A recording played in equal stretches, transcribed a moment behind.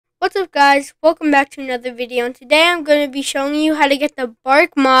What's up guys, welcome back to another video, and today I'm going to be showing you how to get the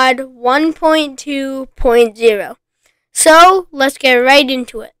Bark Mod 1.2.0. So, let's get right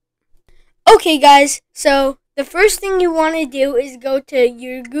into it. Okay guys, so the first thing you want to do is go to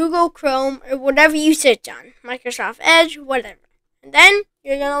your Google Chrome or whatever you search on, Microsoft Edge, whatever. And then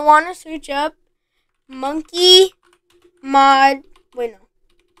you're going to want to search up Monkey without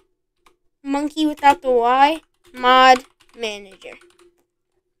the Y, Mod Manager.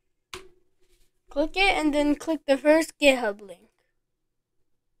 Click it and then click the first GitHub link.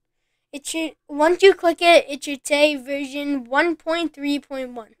 Once you click it, it should say version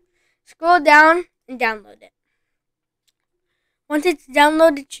 1.3.1. Scroll down and download it. Once it's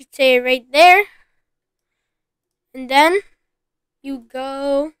downloaded, it should say right there. And then you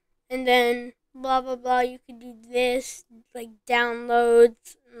go and then blah blah blah. You could do this, like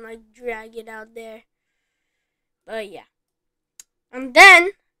downloads, and like drag it out there. But yeah. And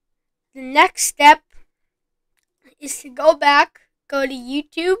then the next step is to go to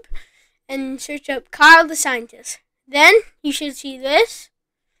YouTube and search up Kyle the Scientist. Then you should see this.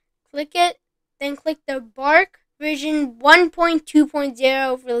 Click it, then click the Bark version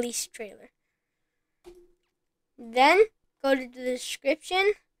 1.2.0 release trailer. Then go to the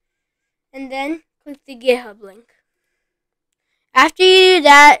description and then click the GitHub link. After you do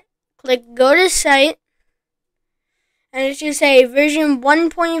that, click go to site. And it should say version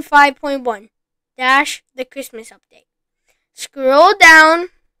 1.5.1 the Christmas update. Scroll down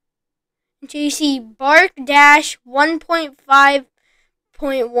until you see Bark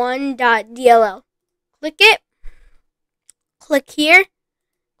 1.5.1.dll. Click it. Click here.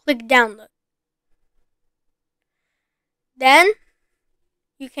 Click download. Then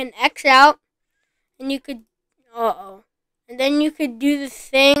you can X out and you could and then you could do the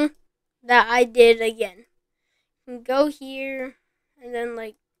thing that I did again. Go here and then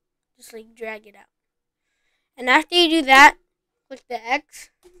just drag it out. And after you do that, click the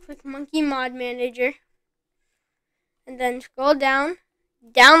X, click Monkey Mod Manager, and then scroll down,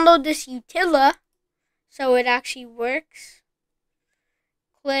 download this utila so it actually works.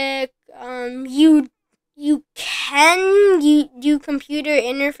 Click you can do computer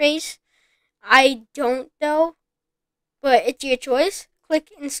interface. I don't though, but it's your choice.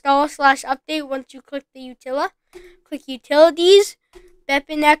 Click install/update once you click the utila. Click utilities,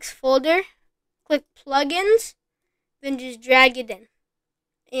 BepInEx folder, click plugins, then just drag it in.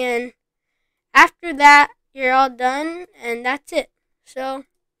 And after that, you're all done, and that's it. So,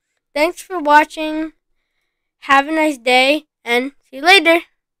 thanks for watching. Have a nice day, and see you later.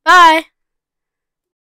 Bye.